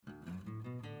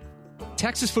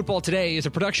Texas Football Today is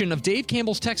a production of Dave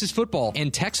Campbell's Texas Football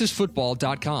and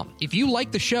TexasFootball.com. If you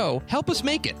like the show, help us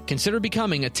make it. Consider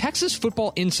becoming a Texas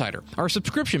Football Insider, our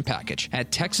subscription package at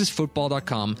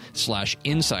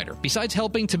TexasFootball.com/insider. Besides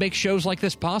helping to make shows like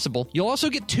this possible, you'll also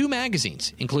get 2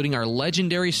 magazines, including our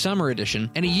legendary summer edition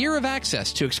and a year of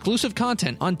access to exclusive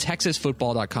content on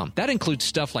TexasFootball.com. That includes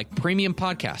stuff like premium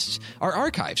podcasts, our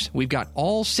archives. We've got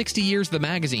all 60 years of the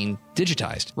magazine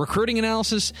digitized, recruiting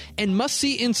analysis, and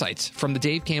must-see insights from the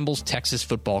Dave Campbell's Texas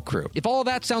Football crew. If all of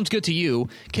that sounds good to you,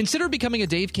 consider becoming a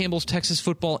Dave Campbell's Texas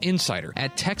Football Insider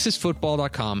at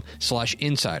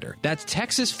TexasFootball.com/insider. That's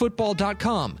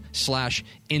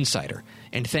TexasFootball.com/insider.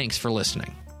 And thanks for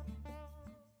listening.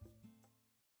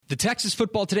 The Texas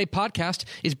Football Today podcast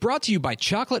is brought to you by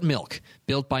Chocolate Milk,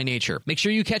 built by nature. Make sure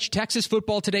you catch Texas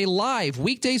Football Today live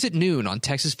weekdays at noon on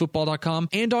TexasFootball.com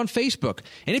and on Facebook.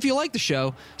 And if you like the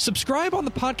show, subscribe on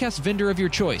the podcast vendor of your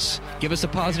choice. Give us a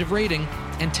positive rating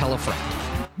and tell a friend.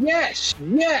 Yes,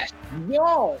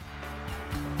 y'all.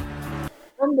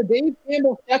 From the Dave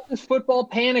Campbell Texas Football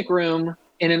Panic Room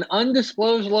in an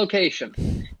undisclosed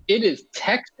location, it is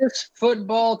Texas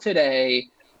Football Today,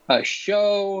 a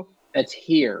show that's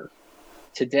here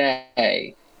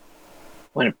today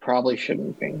when it probably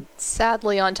shouldn't be.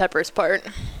 Sadly on Tepper's part.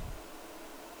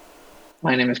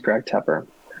 My name is Greg Tepper.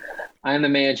 I am the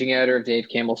managing editor of Dave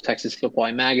Campbell's Texas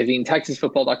Football magazine,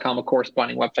 TexasFootball.com, a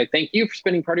corresponding website. Thank you for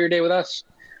spending part of your day with us.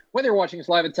 Whether you're watching us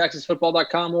live at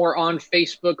TexasFootball.com or on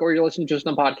Facebook, or you're listening to us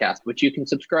on the podcast, which you can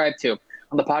subscribe to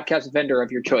on the podcast vendor of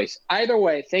your choice. Either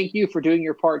way, thank you for doing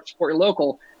your part to support your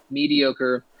local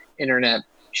mediocre internet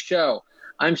show.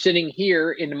 I'm sitting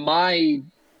here in my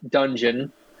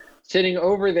dungeon, sitting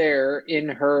over there in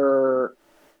her,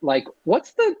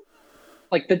 what's the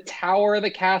tower of the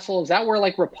castle? Is that where,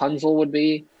 Rapunzel would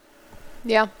be?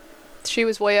 Yeah. She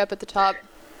was way up at the top.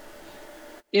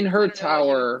 In her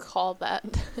tower. Call that.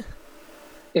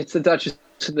 It's the Duchess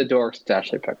of the Dorks,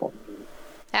 Ashley Pickle.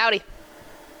 Howdy.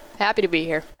 Happy to be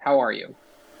here. How are you?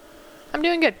 I'm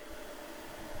doing good.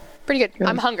 Pretty good.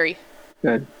 I'm hungry.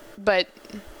 Good. But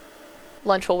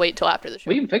lunch will wait till after the show.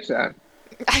 We can fix that.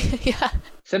 Yeah.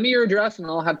 Send me your address and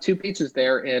I'll have 2 pizzas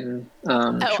there in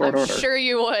short order. I'm sure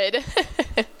you would.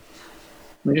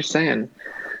 I'm just saying.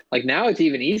 Now it's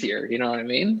even easier, you know what I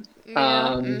mean?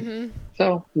 Yeah.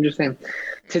 So I'm just saying.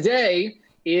 Today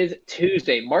is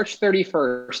Tuesday, March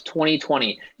 31st,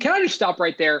 2020. Can I just stop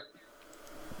right there?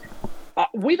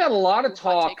 We've had a lot of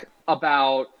talk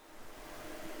about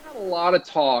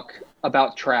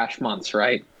trash months,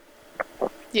 right?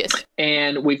 Yes.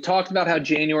 And we've talked about how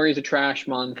January is a trash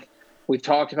month. We've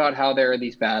talked about how there are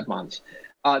these bad months.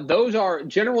 Those are,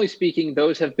 generally speaking,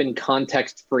 those have been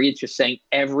context free. It's just saying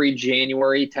every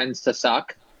January tends to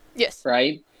suck. Yes.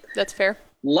 Right? That's fair.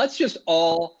 Let's just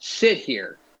all sit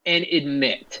here and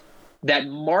admit that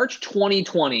March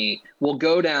 2020 will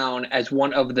go down as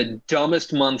one of the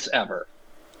dumbest months ever.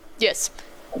 Yes.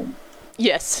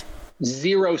 Yes.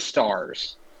 0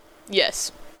 stars.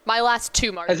 Yes. My last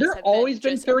 2 Marches. Has there always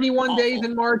been 31 days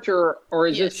in March, or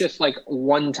is this just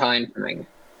one time thing?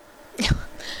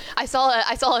 I saw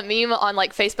a meme on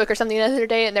Facebook or something the other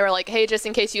day, and they were like, "Hey, just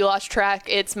in case you lost track,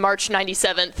 it's March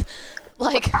 97th."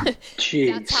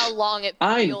 That's how long it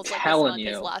feels like this month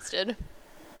has lasted.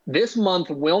 This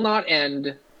month will not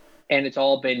end, and it's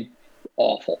all been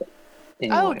awful.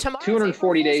 Anyway, oh, tomorrow's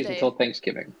 240 days Day. until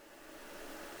Thanksgiving.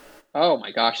 Oh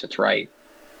my gosh, that's right.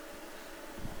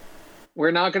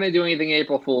 We're not going to do anything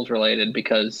April Fool's related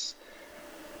because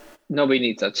nobody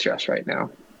needs that stress right now.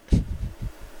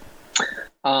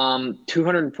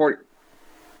 240.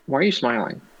 Why are you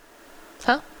smiling?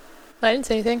 Huh? I didn't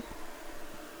say anything.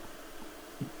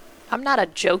 I'm not a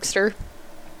jokester.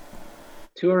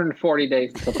 240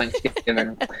 days until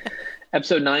Thanksgiving.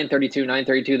 Episode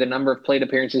 932, the number of plate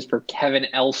appearances for Kevin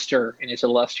Elster in his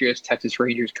illustrious Texas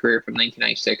Rangers career from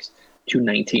 1996 to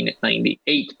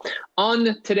 1998.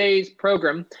 On today's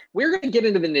program, we're going to get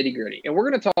into the nitty-gritty, and we're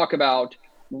going to talk about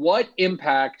what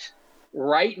impact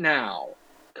right now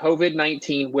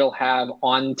COVID-19 will have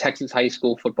on Texas high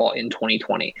school football in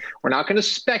 2020. We're not going to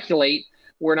speculate.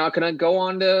 We're not going to go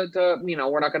on to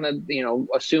we're not going to,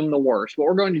 assume the worst. What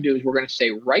we're going to do is we're going to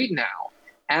say right now,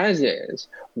 as is,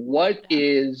 what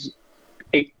is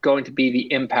it going to be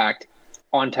the impact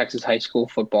on Texas high school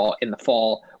football in the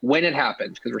fall when it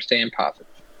happens, because we're staying positive.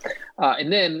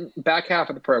 And then back half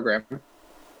of the program, I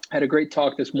had a great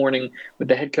talk this morning with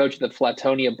the head coach of the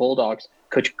Flatonia Bulldogs,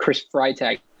 Coach Chris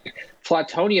Freitag.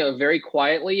 Flatonia very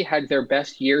quietly had their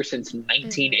best year since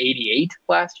 1988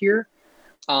 last year.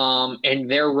 And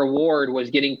their reward was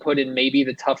getting put in maybe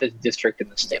the toughest district in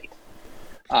the state.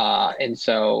 And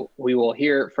so we will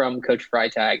hear from Coach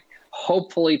Freitag.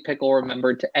 Hopefully Pickle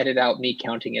remembered to edit out me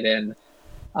counting it in.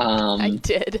 I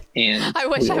did. And I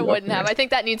wish I wouldn't have. I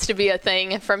think that needs to be a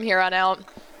thing from here on out.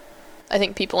 I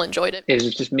think people enjoyed it. It's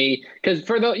just me. Because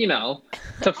for the,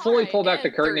 to fully pull back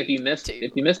the curtain if you missed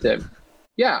it.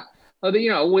 Yeah.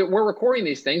 We're recording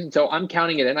these things. And so I'm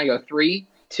counting it in. I go 3,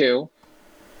 2.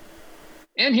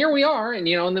 And here we are. And,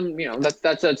 and then,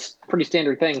 that's a pretty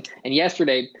standard thing. And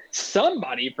yesterday,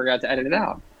 somebody forgot to edit it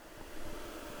out.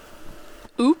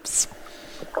 Oops.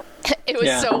 It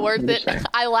was so worth it.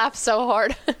 I laughed so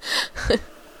hard.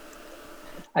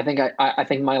 I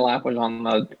think my laugh was on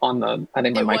the I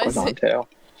think my mic was on too.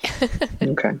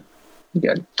 Okay.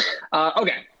 Good.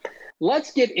 Okay.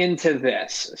 Let's get into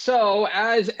this. So,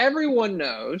 as everyone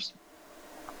knows,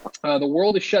 the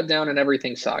world is shut down and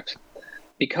everything sucks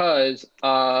because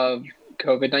of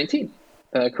COVID-19,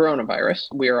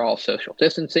 coronavirus. We are all social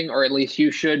distancing, or at least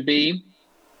you should be.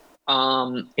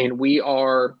 And we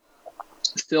are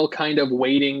still kind of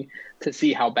waiting to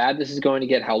see how bad this is going to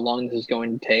get, how long this is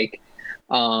going to take,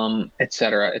 et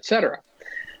cetera, et cetera.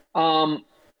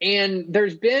 And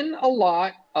there's been a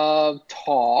lot of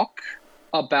talk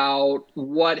about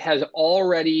what has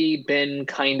already been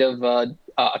kind of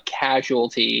a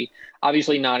casualty,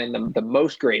 obviously not in the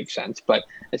most grave sense, but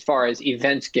as far as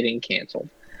events getting canceled.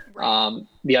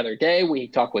 The other day, we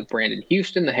talked with Brandon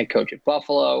Houston, the head coach at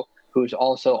Buffalo, who's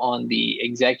also on the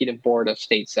executive board of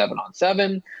State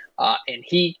 7-on-7. And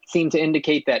he seemed to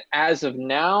indicate that as of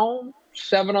now,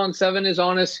 7-on-7 is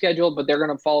on his schedule, but they're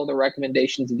going to follow the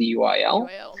recommendations of the UIL.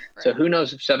 Right. So who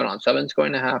knows if 7-on-7 is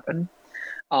going to happen.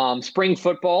 Spring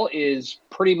football is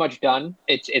pretty much done.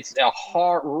 It's a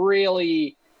hard,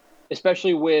 really,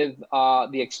 especially with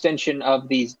the extension of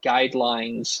these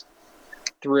guidelines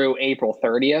through April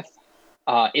 30th.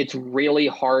 It's really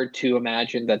hard to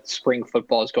imagine that spring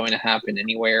football is going to happen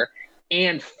anywhere.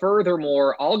 And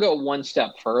furthermore, I'll go one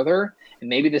step further, and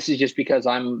maybe this is just because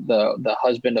I'm the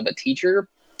husband of a teacher.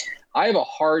 I have a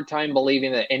hard time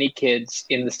believing that any kids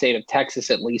in the state of Texas,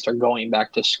 at least, are going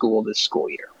back to school this school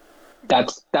year.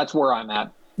 That's where I'm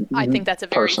at. I think that's a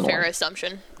very fair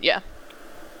assumption. Yeah.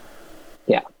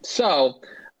 Yeah. So,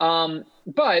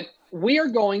 but we are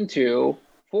going to,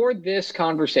 for this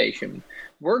conversation,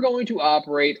 we're going to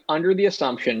operate under the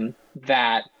assumption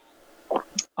that,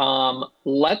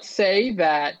 let's say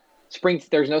that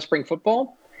there's no spring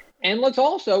football. And let's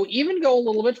also even go a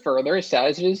little bit further, as sad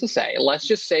as it is to say, let's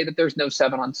just say that there's no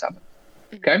 7-on-7.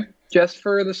 Okay? Just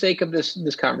for the sake of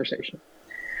this conversation.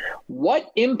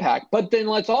 What impact, but then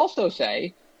let's also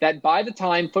say that by the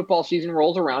time football season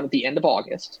rolls around at the end of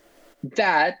August,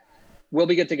 that we'll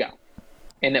be good to go.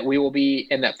 And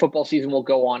that football season will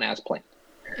go on as planned.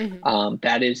 Mm-hmm.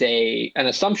 That is an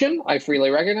assumption. I freely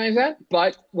recognize that,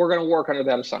 but we're going to work under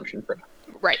that assumption for now.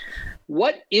 Right.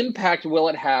 What impact will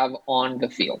it have on the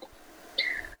field?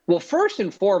 Well, first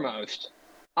and foremost,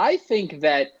 I think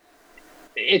that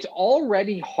it's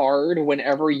already hard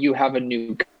whenever you have a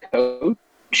new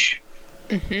coach.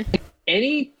 Mm-hmm.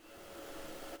 Any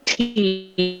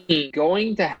team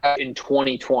going to have in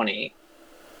 2020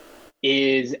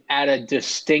 is at a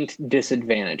distinct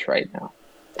disadvantage right now.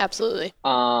 Absolutely.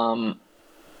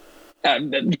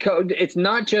 It's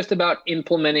not just about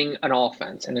implementing an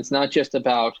offense, and it's not just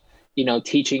about,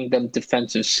 teaching them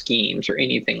defensive schemes or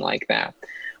anything like that.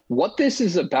 What this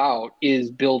is about is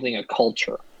building a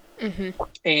culture. Mm-hmm.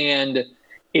 And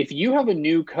if you have a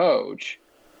new coach,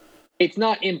 it's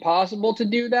not impossible to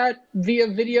do that via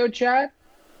video chat,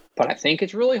 but I think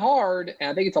it's really hard, and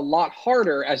I think it's a lot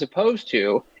harder as opposed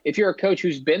to if you're a coach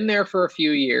who's been there for a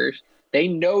few years. They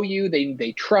know you.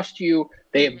 They trust you.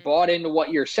 They have bought into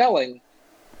what you're selling.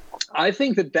 I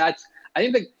think that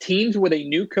teams with a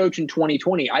new coach in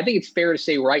 2020, I think it's fair to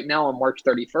say right now on March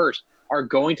 31st, are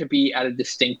going to be at a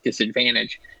distinct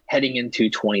disadvantage heading into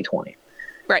 2020.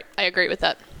 Right. I agree with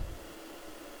that.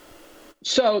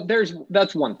 So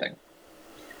that's one thing.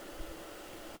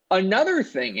 Another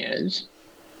thing is,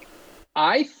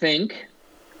 I think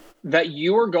that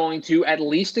you are going to, at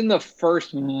least in the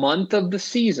first month of the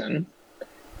season,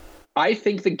 I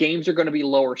think the games are going to be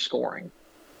lower scoring.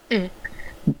 Mm.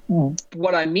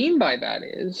 What I mean by that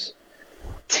is,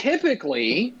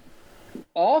 typically,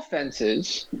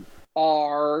 offenses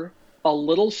are a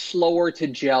little slower to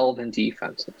gel than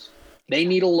defenses. They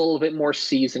need a little bit more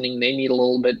seasoning. They need a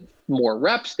little bit more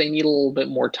reps. They need a little bit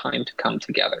more time to come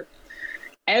together.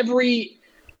 Every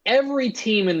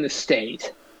team in the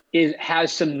state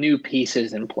has some new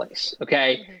pieces in place.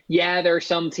 Okay. Mm-hmm. Yeah. There are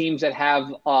some teams that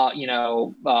have,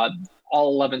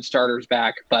 all 11 starters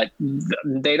back, but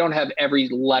they don't have every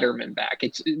letterman back.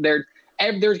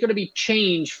 there's going to be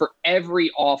change for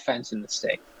every offense in the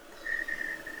state.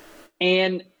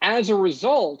 And as a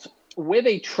result, with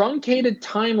a truncated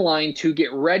timeline to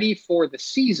get ready for the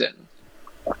season,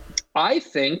 I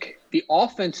think the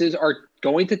offenses are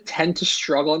going to tend to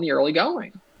struggle in the early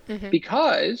going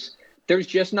because there's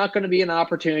just not going to be an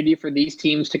opportunity for these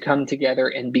teams to come together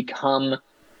and become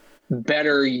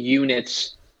better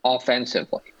units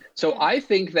offensively. So I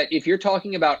think that if you're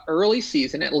talking about early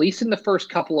season, at least in the first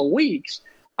couple of weeks,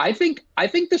 I think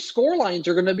the score lines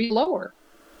are going to be lower.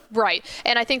 Right.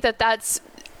 And I think that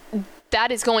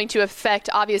is going to affect,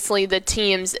 obviously, the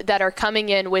teams that are coming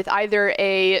in with either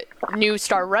a new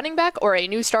star running back or a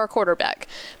new star quarterback.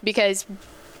 Because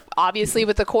obviously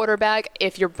with the quarterback,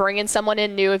 if you're bringing someone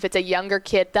in new, if it's a younger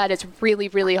kid, that is really,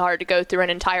 really hard to go through an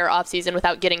entire offseason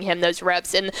without getting him those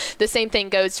reps. And the same thing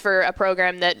goes for a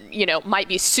program that, might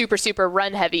be super, super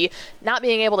run heavy, not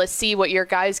being able to see what your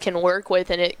guys can work with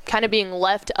and it kind of being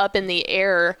left up in the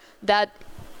air. That's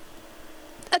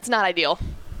not ideal.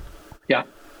 Yeah.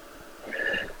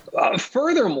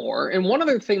 Furthermore, and one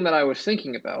other thing that I was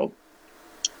thinking about,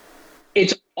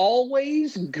 it's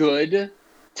always good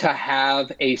to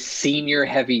have a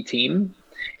senior-heavy team.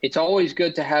 It's always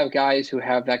good to have guys who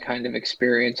have that kind of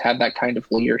experience, have that kind of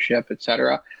leadership,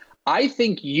 etc. I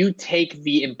think you take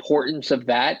the importance of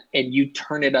that and you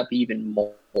turn it up even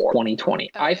more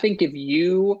 2020. I think if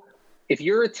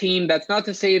you're a team, that's not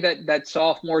to say that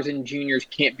sophomores and juniors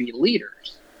can't be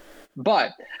leaders.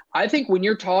 But I think when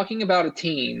you're talking about a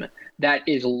team that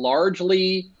is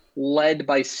largely led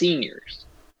by seniors,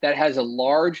 that has a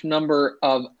large number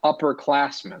of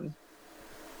upperclassmen,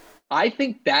 I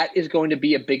think that is going to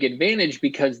be a big advantage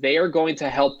because they are going to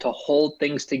help to hold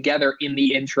things together in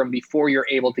the interim before you're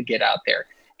able to get out there.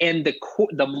 And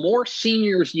the more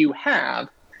seniors you have,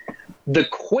 the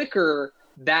quicker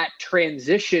that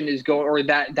transition is going, or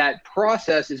that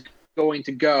process is going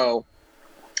to go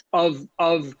of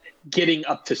getting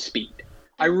up to speed.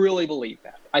 I really believe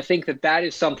that. I think that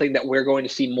is something that we're going to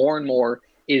see more and more,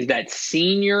 is that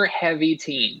senior heavy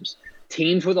teams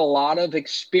with a lot of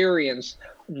experience,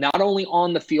 not only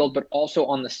on the field, but also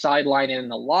on the sideline and in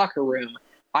the locker room.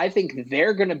 I think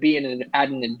they're going to be at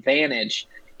an advantage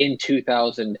in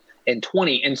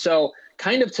 2020. And so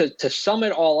kind of to sum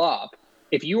it all up,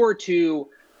 if you were to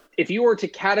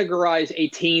categorize a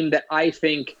team that I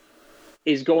think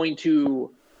is going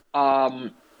to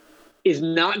is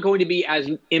not going to be as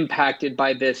impacted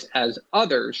by this as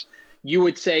others, you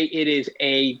would say it is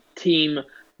a team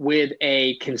with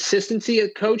a consistency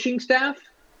of coaching staff,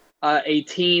 a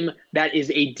team that is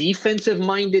a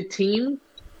defensive-minded team,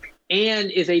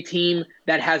 and is a team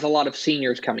that has a lot of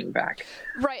seniors coming back.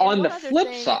 Right. On the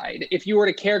flip side, if you were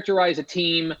to characterize a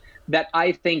team that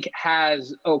I think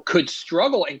could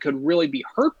struggle and could really be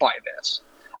hurt by this,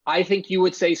 I think you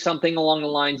would say something along the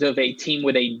lines of a team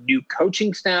with a new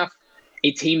coaching staff,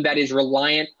 a team that is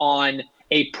reliant on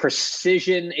a precise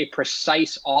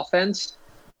offense,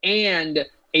 and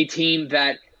a team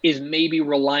that is maybe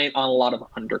reliant on a lot of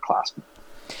underclassmen.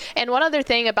 And one other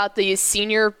thing about the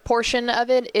senior portion of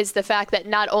it is the fact that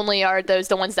not only are those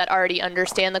the ones that already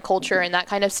understand the culture and that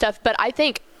kind of stuff, but I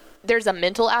think there's a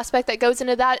mental aspect that goes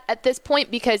into that at this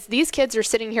point, because these kids are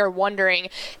sitting here wondering,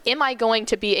 am I going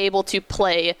to be able to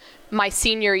play my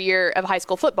senior year of high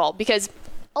school football? Because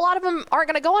a lot of them aren't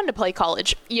going to go on to play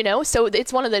college, So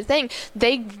it's one of the things.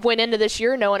 They went into this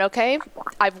year knowing, okay,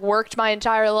 I've worked my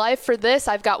entire life for this.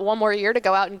 I've got one more year to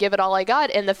go out and give it all I got.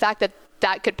 And the fact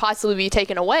that could possibly be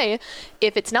taken away,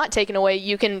 if it's not taken away,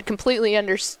 you can completely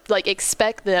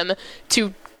expect them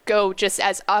to go just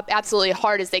as absolutely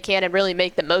hard as they can and really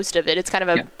make the most of it. It's kind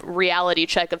of a reality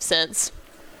check of sense.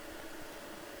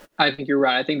 I think you're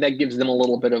right. I think that gives them a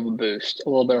little bit of a boost, a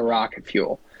little bit of rocket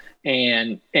fuel.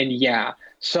 And yeah.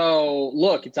 So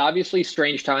look, it's obviously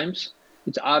strange times.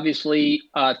 It's obviously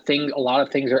a lot of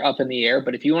things are up in the air,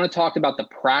 but if you want to talk about the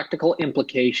practical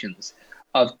implications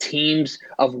of teams,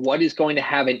 of what is going to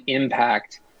have an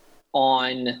impact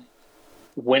on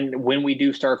when we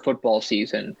do start football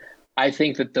season, I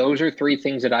think that those are three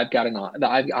things that I'm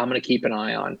going to keep an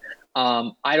eye on.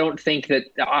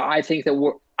 I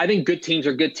think good teams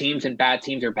are good teams and bad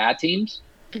teams are bad teams.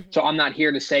 So I'm not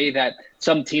here to say that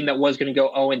some team that was going to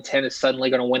go 0-10 is suddenly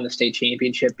going to win the state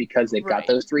championship because they've got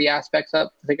those three aspects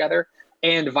up together,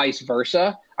 and vice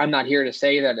versa. I'm not here to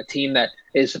say that a team that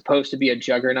is supposed to be a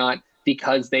juggernaut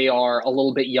because they are a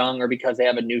little bit young or because they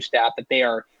have a new staff that they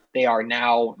are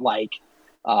now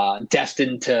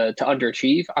destined to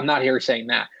underachieve. I'm not here saying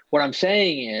that. What I'm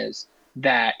saying is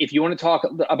that if you want to talk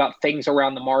about things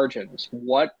around the margins,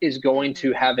 what is going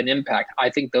to have an impact? I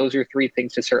think those are three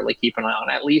things to certainly keep an eye on,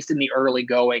 at least in the early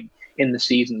going in the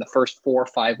season, the first 4 or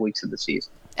 5 weeks of the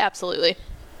season. Absolutely.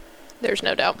 There's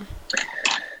no doubt.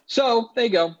 So there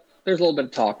you go. There's a little bit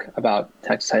of talk about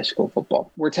Texas high school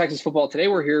football. We're Texas Football Today.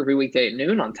 We're here every weekday at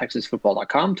noon on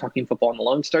TexasFootball.com, talking football in the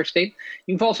Lone Star State.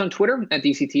 You can follow us on Twitter at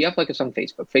DCTF, like us on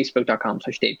Facebook,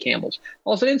 Facebook.com/Dave Campbell's.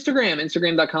 Also on Instagram,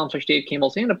 Instagram.com/Dave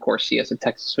Campbell's, and of course, see us at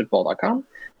TexasFootball.com.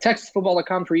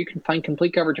 TexasFootball.com, where you can find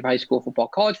complete coverage of high school football,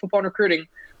 college football, and recruiting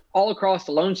all across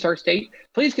the Lone Star State.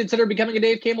 Please consider becoming a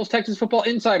Dave Campbell's Texas Football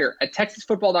Insider at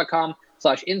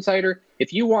TexasFootball.com/insider.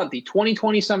 If you want the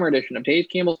 2020 summer edition of Dave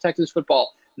Campbell's Texas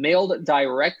Football mailed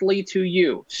directly to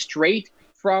you, straight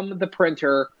from the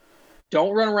printer.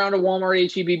 Don't run around to Walmart,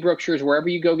 H-E-B, Brookshire's, wherever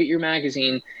you go get your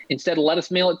magazine. Instead, let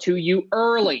us mail it to you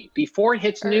early, before it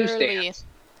hits newsstands.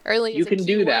 Early. You can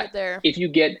do that if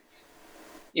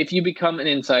you become an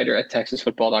insider at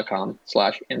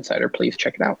TexasFootball.com/insider. Please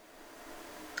check it out.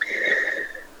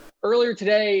 Earlier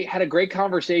today, had a great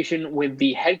conversation with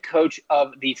the head coach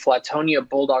of the Flatonia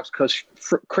Bulldogs, Coach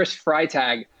Chris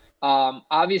Freitag.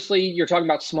 Obviously, you're talking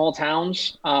about small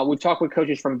towns. We've talked with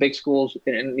coaches from big schools,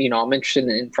 and I'm interested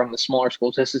in from the smaller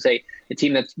schools. This is a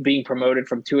team that's being promoted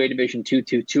from 2A Division II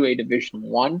to 2A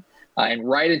Division I, and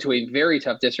right into a very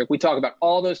tough district. We talk about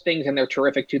all those things in their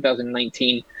terrific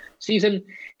 2019 season.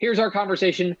 Here's our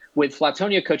conversation with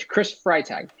Flatonia coach Chris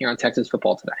Freitag here on Texas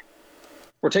Football Today.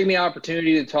 We're taking the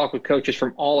opportunity to talk with coaches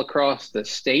from all across the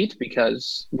state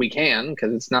because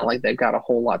it's not like they've got a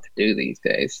whole lot to do these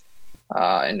days.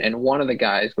 And one of the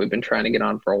guys we've been trying to get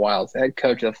on for a while is the head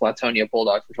coach of the Flatonia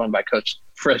Bulldogs. We're joined by Coach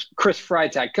Chris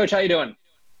Freitag. Coach, how you doing?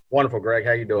 Wonderful, Greg.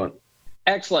 How you doing?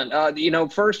 Excellent.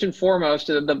 First and foremost,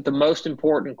 the most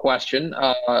important question: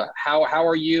 how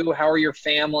are you? How are your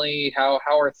family? How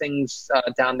are things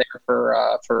down there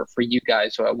for you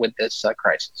guys with this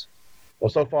crisis? Well,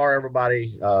 so far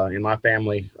everybody in my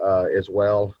family is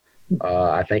well.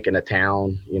 I think in the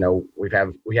town, we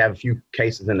have a few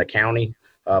cases in the county,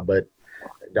 but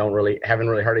haven't really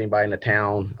hurt anybody in the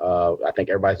town. I think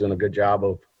everybody's doing a good job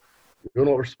of doing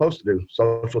what we're supposed to do.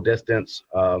 Social distance,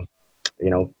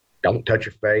 don't touch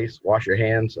your face, wash your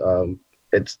hands.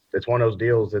 It's one of those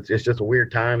deals. It's just a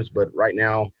weird times, but right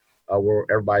now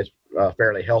everybody's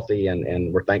fairly healthy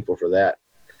and we're thankful for that.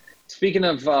 Speaking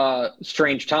of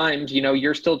strange times,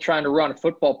 you're still trying to run a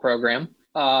football program.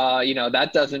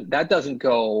 That doesn't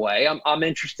go away. I'm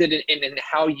interested in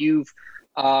how you've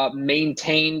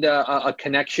maintained a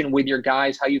connection with your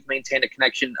guys, how you've maintained a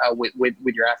connection with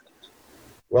your athletes.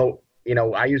 Well,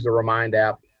 I use the Remind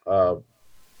app.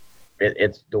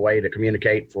 It's the way to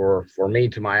communicate for me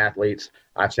to my athletes.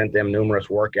 I've sent them numerous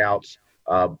workouts,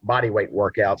 body weight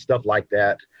workouts, stuff like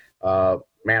that.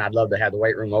 Man, I'd love to have the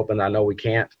weight room open. I know we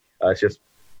can't. It's just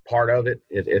part of it.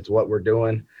 It's what we're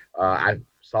doing. I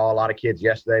saw a lot of kids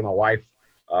yesterday. My wife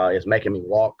is making me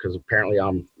walk because apparently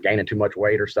I'm gaining too much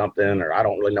weight or something, or I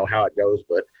don't really know how it goes,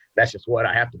 but that's just what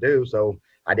I have to do. So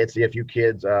I did see a few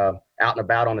kids out and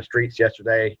about on the streets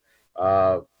yesterday,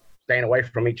 staying away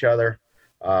from each other,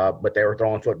 but they were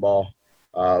throwing football.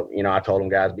 I told them,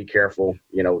 guys, be careful.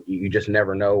 You just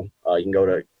never know. You can go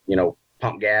to,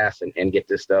 pump gas and get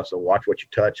this stuff. So watch what you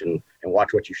touch and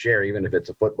watch what you share, even if it's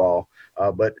a football.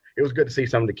 But it was good to see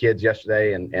some of the kids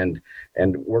yesterday, and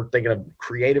we're thinking of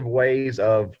creative ways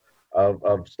of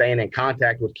staying in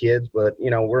contact with kids. But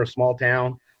we're a small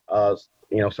town. Some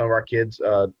of our kids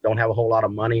don't have a whole lot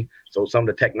of money, so some of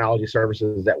the technology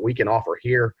services that we can offer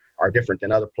here are different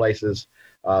than other places.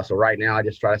 So right now, I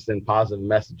just try to send positive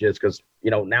messages because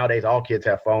nowadays all kids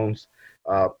have phones.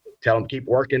 Tell them keep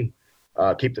working.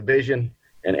 Keep the vision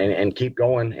and keep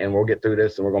going, and we'll get through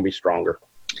this, and we're going to be stronger.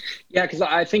 Yeah, because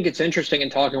I think it's interesting in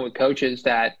talking with coaches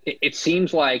that it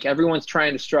seems like everyone's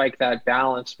trying to strike that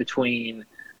balance between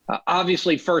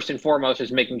obviously first and foremost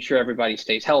is making sure everybody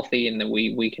stays healthy, and that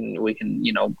we can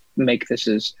make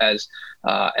this as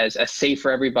safe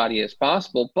for everybody as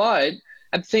possible. But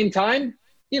at the same time,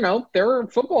 there are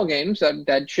football games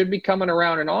that should be coming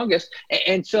around in August,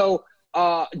 and so.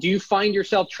 Do you find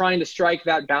yourself trying to strike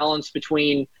that balance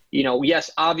between, yes,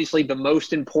 obviously the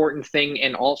most important thing,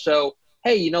 and also,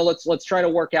 hey, let's try to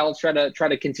work out, let's try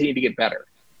to continue to get better.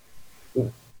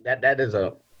 That is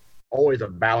always a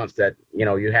balance that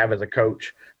you have as a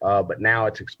coach, but now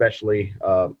it's especially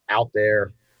out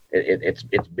there. It's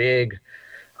big.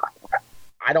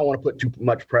 I don't want to put too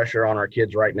much pressure on our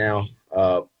kids right now.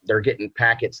 They're getting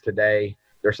packets today.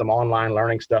 There's some online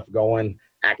learning stuff going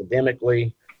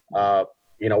academically.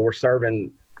 We're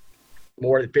serving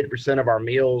more than 50% of our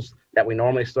meals that we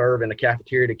normally serve in the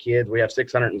cafeteria to kids. We have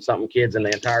 600 and something kids in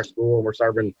the entire school, and we're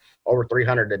serving over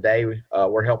 300 a day.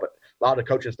 We're helping a lot of the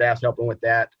coaching staff's helping with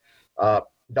that.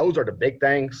 Those are the big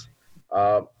things.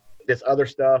 this other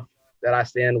stuff that I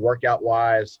send workout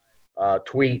wise,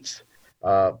 tweets,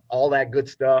 all that good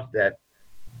stuff that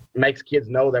makes kids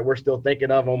know that we're still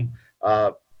thinking of them.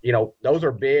 Those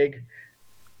are big,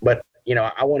 but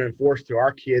I want to enforce to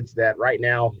our kids that right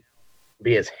now,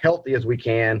 be as healthy as we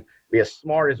can, be as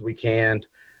smart as we can.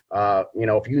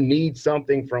 If you need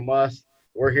something from us,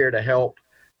 we're here to help.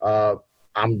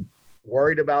 I'm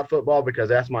worried about football because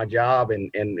that's my job.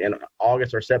 And in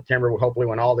August or September, hopefully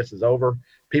when all this is over,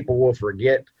 people will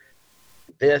forget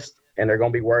this and they're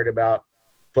going to be worried about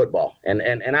football. And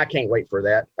I can't wait for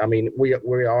that. I mean, we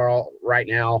are all right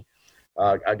now,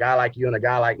 a guy like you and a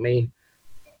guy like me,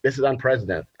 this is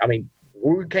unprecedented. I mean,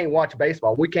 we can't watch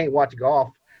baseball. We can't watch golf.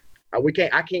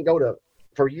 I can't go to,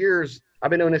 for years, I've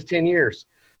been doing this 10 years,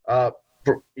 as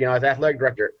athletic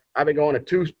director. I've been going to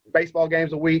 2 baseball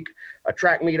games a week, a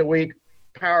track meet a week,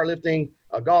 powerlifting,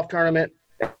 a golf tournament,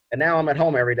 and now I'm at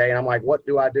home every day, and I'm like, what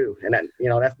do I do? And that,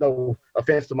 that's no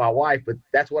offense to my wife, but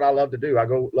that's what I love to do.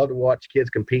 Love to watch kids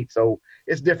compete. So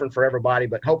it's different for everybody,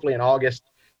 but hopefully in August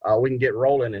we can get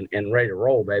rolling and ready to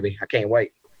roll, baby. I can't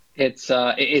wait.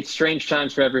 It's strange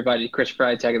times for everybody. Chris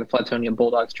Freitag of the Platonian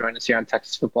Bulldogs join us here on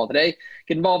Texas Football Today.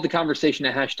 Get involved in the conversation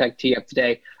at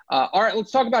 #TFToday. All right,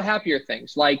 let's talk about happier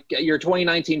things, like your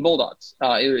 2019 Bulldogs.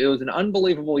 It was an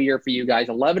unbelievable year for you guys,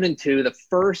 11-2, the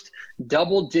first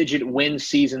double-digit win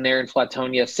season there in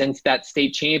Flatonia since that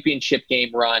state championship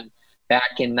game run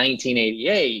back in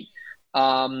 1988.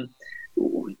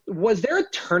 Was there a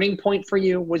turning point for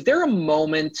you? Was there a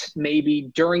moment maybe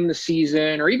during the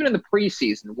season or even in the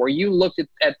preseason where you looked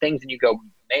at things and you go,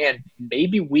 man,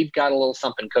 maybe we've got a little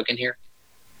something cooking here?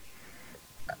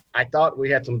 I thought we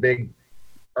had some big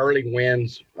early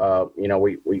wins.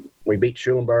 We beat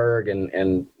Schulenburg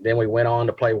and then we went on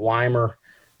to play Weimar.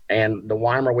 And the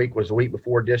Weimar week was the week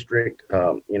before district.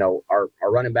 Our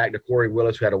running back, Corey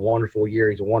Willis, who had a wonderful year.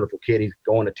 He's a wonderful kid. He's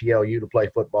going to TLU to play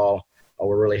football.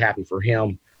 We're really happy for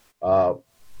him.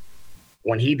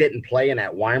 When he didn't play in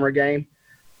that Weimar game,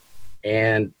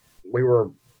 and we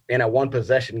were in a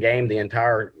one-possession game the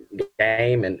entire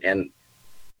game and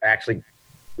actually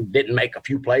didn't make a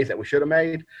few plays that we should have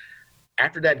made.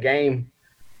 After that game,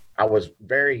 I was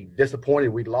very disappointed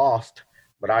we lost,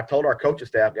 but I told our coaching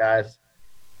staff, guys,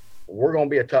 we're going to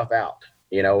be a tough out,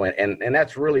 and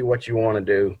that's really what you want to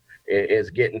do is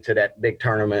get into that big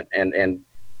tournament and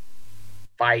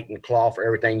fight and claw for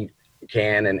everything you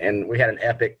can. And we had an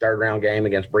epic third-round game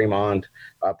against Bremond,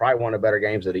 probably one of the better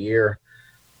games of the year.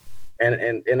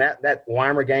 And that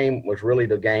Weimar game was really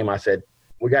the game I said,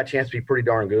 we got a chance to be pretty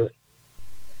darn good.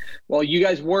 Well, you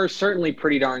guys were certainly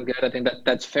pretty darn good. I think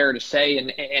that's fair to say.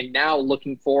 And now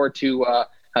looking forward to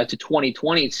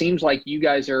 2020, it seems like you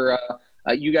guys are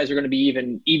going to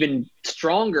be even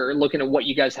stronger looking at what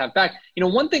you guys have back.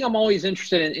 One thing I'm always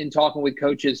interested in talking with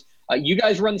coaches, you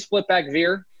guys run split back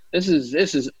veer. This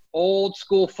is old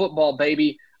school football,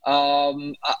 baby.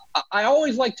 I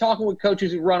always like talking with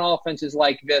coaches who run offenses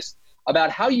like this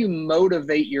about how you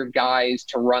motivate your guys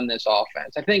to run this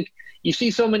offense. I think you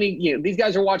see so many, these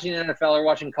guys are watching the NFL or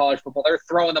watching college football. They're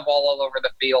throwing the ball all over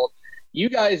the field. You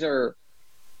guys are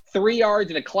 3 yards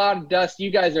in a cloud of dust.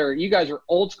 You guys are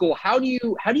old school. How do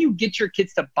you get your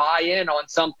kids to buy in on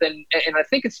something? And I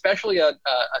think especially a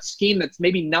scheme that's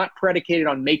maybe not predicated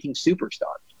on making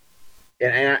superstars.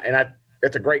 And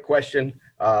that's a great question.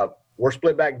 We're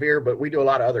split back veer, but we do a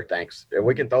lot of other things.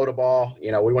 We can throw the ball.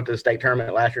 We went to the state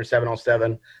tournament last year,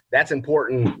 7-on-7. That's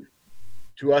important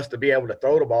to us to be able to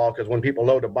throw the ball because when people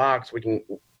load the box, we can.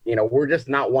 We're just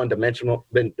not one-dimensional.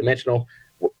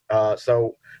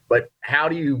 But how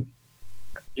do you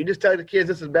just tell the kids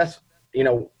this is best?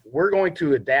 We're going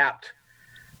to adapt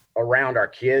around our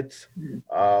kids.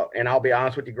 And I'll be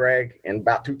honest with you, Greg, in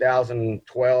about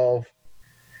 2012,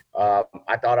 I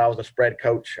thought I was a spread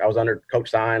coach. I was under Coach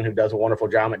Stein, who does a wonderful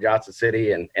job at Johnson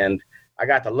City. And I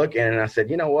got to look in and I said,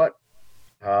 you know what?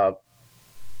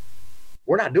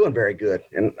 We're not doing very good.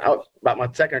 And about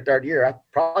my second or third year, I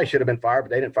probably should have been fired, but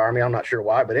they didn't fire me. I'm not sure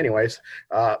why. But anyways,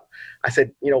 I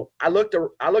said, I looked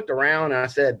around and I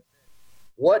said,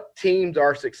 what teams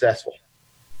are successful?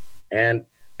 And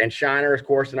Shiner, of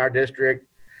course, in our district,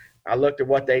 I looked at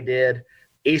what they did.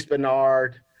 East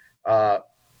Bernard, the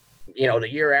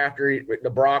year after the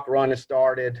Brock run has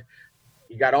started,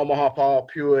 you got Omaha Paul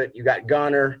Pewitt, you got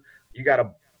Gunner, you got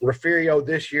a Refugio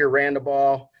this year ran the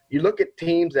ball. You look at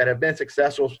teams that have been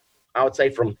successful, I would say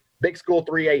from big school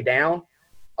 3A down,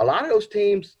 a lot of those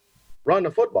teams run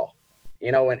the football,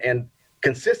 and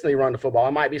consistently run the football.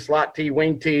 It might be slot T,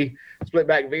 wing T, split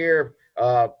back veer.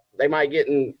 They might get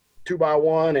in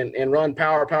 2x1 and run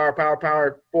power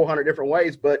 400 different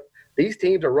ways, but these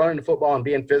teams are running the football and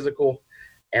being physical.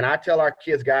 And I tell our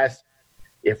kids, guys,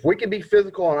 if we can be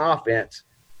physical on offense,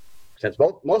 since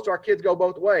most of our kids go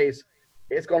both ways,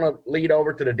 it's going to lead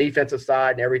over to the defensive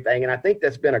side and everything. And I think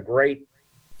that's been a great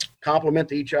compliment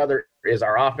to each other, is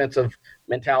our offensive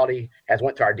mentality has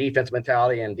went to our defense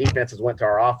mentality, and defense has went to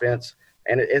our offense.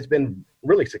 And it's been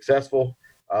really successful.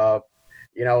 If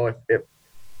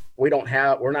we're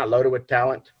not loaded with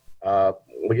talent.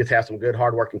 We just have some good,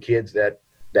 hardworking kids that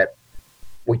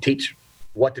we teach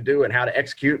what to do and how to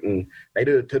execute, and they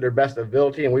do it to their best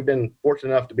ability. And we've been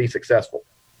fortunate enough to be successful.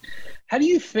 How do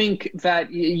you think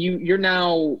that you're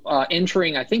now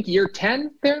entering, I think, year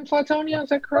 10 there in Flatonia? Is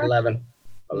that correct? 11.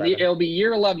 It'll be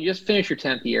year 11. You just finished your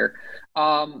 10th year.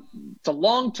 It's a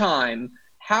long time.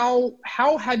 How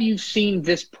have you seen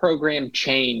this program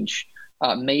change,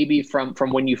 maybe from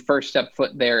when you first stepped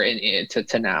foot there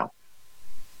to now?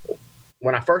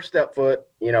 When I first stepped foot,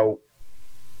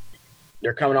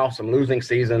 they're coming off some losing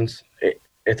seasons.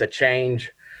 It's a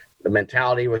change. The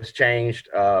mentality was changed.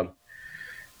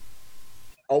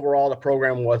 Overall, the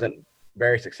program wasn't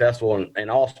very successful in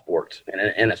all sports. And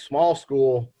in a small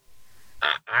school,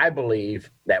 I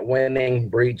believe that winning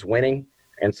breeds winning.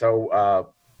 And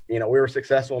so, we were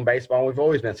successful in baseball, and we've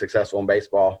always been successful in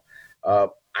baseball.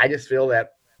 I just feel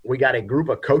that we got a group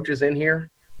of coaches in here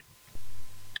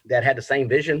that had the same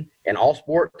vision in all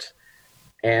sports,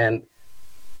 and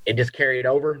it just carried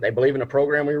over. They believe in the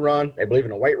program we run. They believe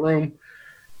in the weight room,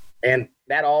 and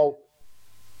that all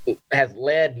has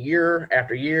led year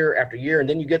after year after year. And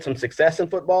then you get some success in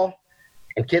football,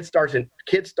 and kids start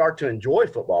to enjoy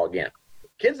football again.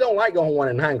 Kids don't like going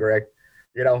 1-9, Greg,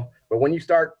 but when you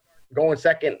start going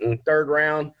second and third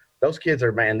round, those kids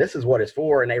are, man, this is what it's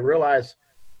for. And they realize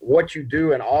what you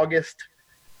do in August,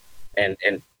 and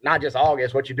not just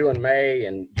August, what you do in May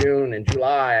and June and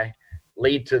July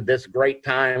lead to this great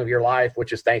time of your life,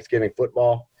 which is Thanksgiving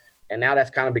football. And now that's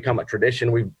kind of become a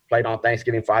tradition. We've played on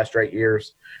Thanksgiving 5 straight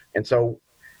years. And so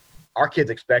our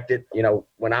kids expect it.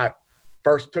 When I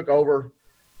first took over,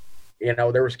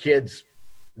 there was kids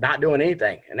not doing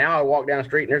anything. And now I walk down the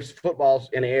street and there's footballs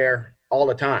in the air all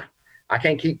the time. I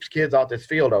can't keep kids off this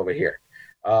field over here.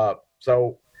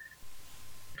 So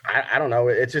I don't know.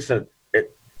 It's just it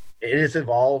just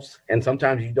evolves. And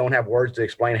sometimes you don't have words to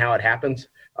explain how it happens.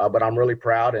 But I'm really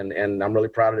proud, and I'm really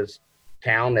proud of this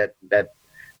town that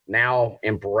now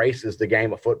embraces the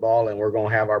game of football, and we're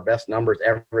going to have our best numbers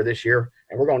ever this year,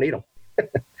 and we're going to need them.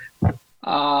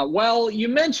 Well, you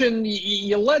mentioned,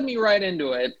 you led me right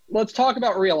into it. Let's talk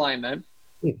about realignment.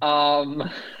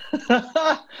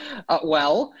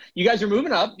 Well, you guys are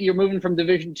moving up. You're moving from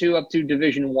Division II up to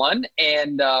Division I,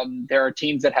 and there are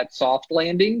teams that had soft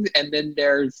landings, and then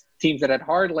there's teams that had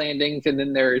hard landings, and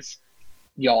then there's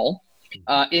y'all.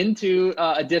 Into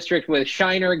a district with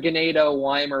Shiner, Ganado,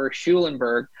 Weimar,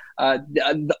 Schulenburg.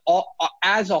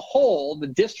 As a whole, the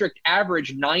district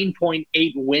averaged 9.8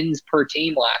 wins per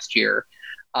team last year.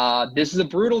 This is a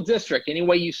brutal district, any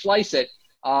way you slice it.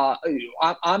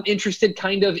 I'm interested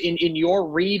kind of in your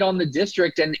read on the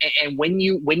district, and when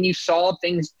you saw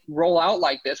things roll out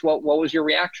like this, what was your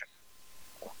reaction?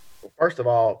 First of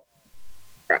all,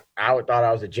 I thought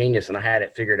I was a genius and I had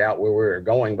it figured out where we were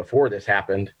going before this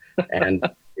happened, and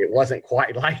it wasn't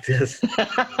quite like this.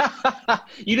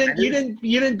 You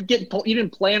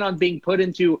didn't plan on being put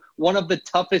into one of the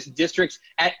toughest districts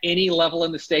at any level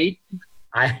in the state?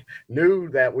 I knew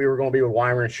that we were going to be with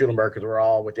Weimar and Schulenburg because we're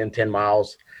all within 10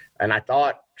 miles, and I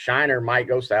thought Shiner might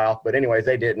go south, but anyways,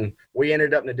 they didn't. We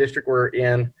ended up in the district we're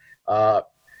in.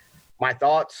 My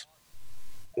thoughts,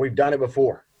 we've done it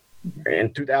before.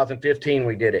 In 2015,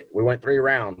 we did it. We went 3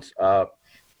 rounds. It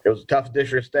was the toughest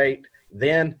district in state.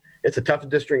 Then it's the toughest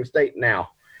district in state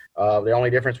now. The only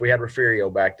difference, we had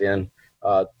Refugio back then.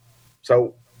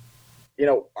 So,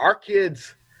 our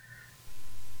kids,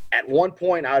 at one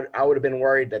point, I would have been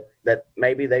worried that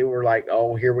maybe they were like,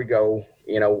 oh, here we go.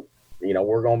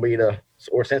 We're going to be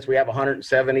or since we have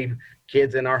 170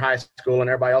 kids in our high school and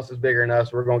everybody else is bigger than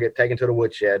us, we're going to get taken to the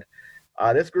woodshed.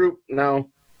 This group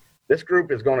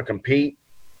is going to compete.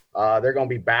 They're going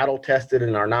to be battle tested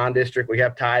in our non-district. We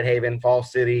have Tidehaven, Fall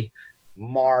City,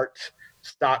 Mart,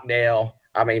 Stockdale.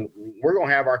 I mean, we're going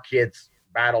to have our kids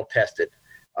battle tested.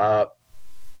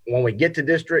 When we get to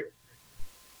district,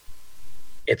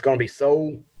 it's going to be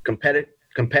so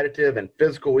competitive and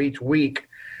physical each week,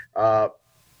 but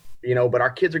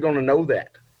our kids are going to know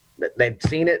that they've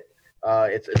seen it.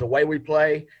 It's the way we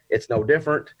play. It's no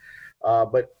different.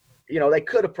 But they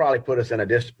could have probably put us in a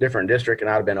different district and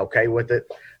I'd have been okay with it.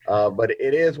 But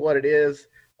it is what it is.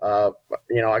 I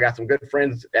got some good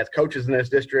friends as coaches in this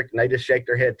district, and they just shake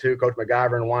their head too. Coach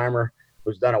McGyver in Weimar,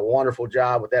 who's done a wonderful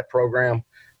job with that program.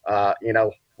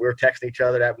 we were texting each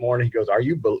other that morning. He goes,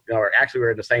 or actually we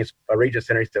were in the same region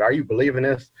center. He said, "Are you believing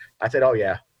this?" I said, "Oh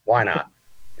yeah, why not?"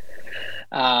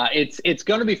 It's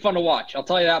going to be fun to watch. I'll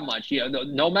tell you that much.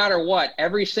 No matter what,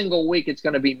 every single week it's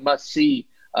going to be must see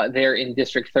there in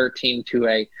District 13 to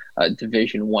a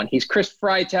Division I. He's Chris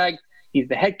Freitag. He's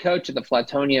the head coach of the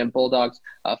Flatonia Bulldogs.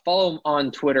 Follow him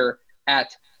on Twitter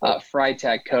at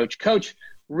Freitag Coach. Coach,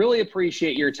 really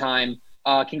appreciate your time.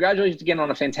 Congratulations again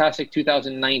on a fantastic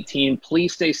 2019.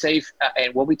 Please stay safe,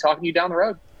 and we'll be talking to you down the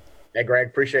road. Hey, Greg,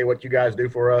 appreciate what you guys do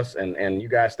for us, and you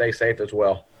guys stay safe as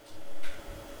well.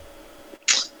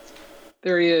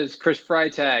 There he is, Chris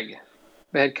Freitag,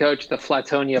 the head coach of the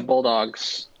Flatonia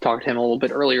Bulldogs. Talked to him a little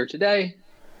bit earlier today.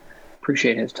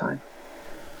 Appreciate his time.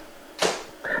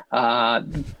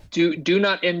 Do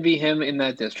not envy him in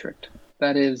that district.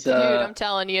 That is, dude, I'm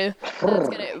telling you,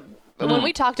 when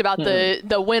we talked about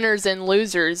the winners and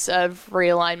losers of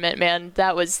realignment, man,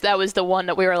 that was the one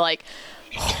that we were like,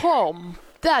 oh,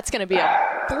 that's gonna be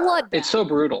a bloodbath. It's so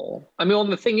brutal. I mean, well,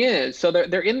 the thing is, so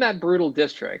they're in that brutal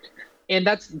district. And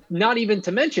that's not even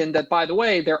to mention that, by the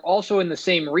way, they're also in the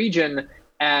same region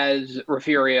as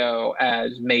Refugio,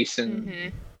 as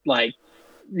Mason. Mm-hmm.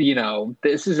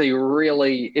 This is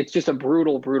it's just a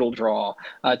brutal, brutal draw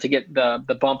to get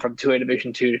the bump from 2A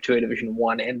Division II to 2A Division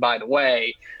I. And by the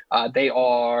way, they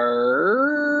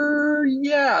are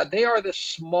the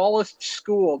smallest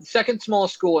school, the second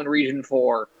smallest school in Region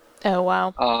 4. Oh,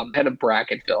 wow. Head of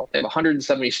Bracketville. They have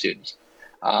 170 students.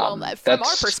 From our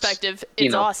perspective,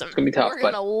 it's awesome. It's gonna be tough. We're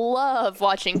gonna love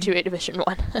watching 2A Division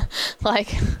I.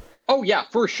 Oh yeah,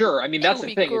 for sure. I mean, that's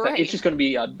the thing. Is that it's just gonna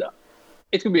be a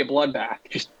bloodbath.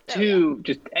 Just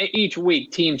each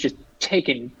week, teams just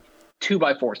taking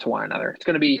 2x4s to one another. It's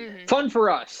gonna be fun for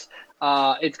us.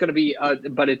 It's gonna be,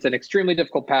 but it's an extremely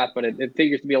difficult path. But it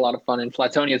figures to be a lot of fun. And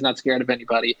Flatonia is not scared of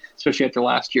anybody, especially after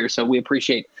last year. So we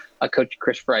appreciate Coach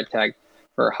Chris Freitag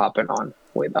for hopping on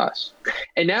with us.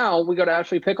 And now we go to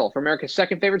Ashley Pickle for America's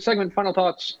second favorite segment. Final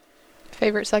thoughts.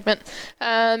 Favorite segment.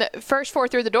 First four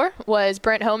through the door was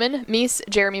Brent Homan, Meese,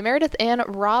 Jeremy Meredith, and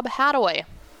Rob Hadaway.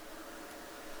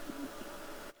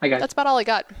 That's about all I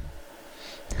got.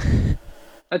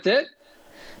 That's it?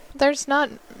 There's not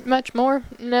much more.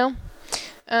 No.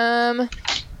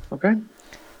 Okay.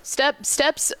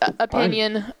 Steps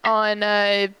opinion on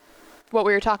what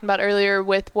we were talking about earlier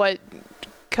with what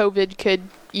COVID could,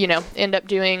 end up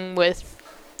doing with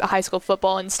high school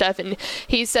football and stuff. And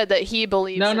he said that he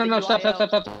believes. No, stop.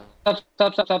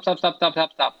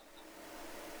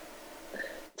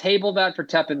 Table that for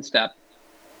Tep and Step.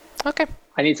 Okay.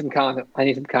 I need some content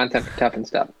for Tep and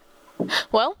Step.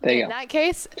 Well, in that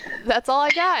case, that's all I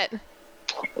got.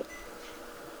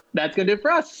 That's going to do it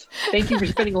for us. Thank you for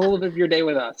spending a little bit of your day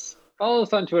with us. Follow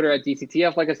us on Twitter at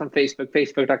DCTF. Like us on Facebook,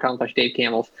 facebook.com/Dave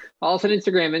Camels. Follow us on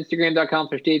Instagram,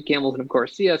 instagram.com/Dave Camels. And, of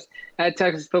course, see us at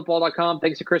TexasFootball.com.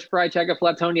 Thanks to Chris Freitag of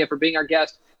Flatonia for being our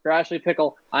guest. For Ashley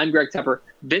Pickle, I'm Greg Tepper.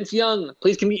 Vince Young,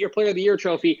 please come meet your Player of the Year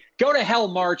trophy. Go to hell,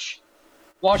 March.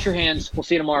 Wash your hands. We'll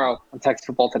see you tomorrow on Texas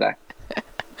Football Today.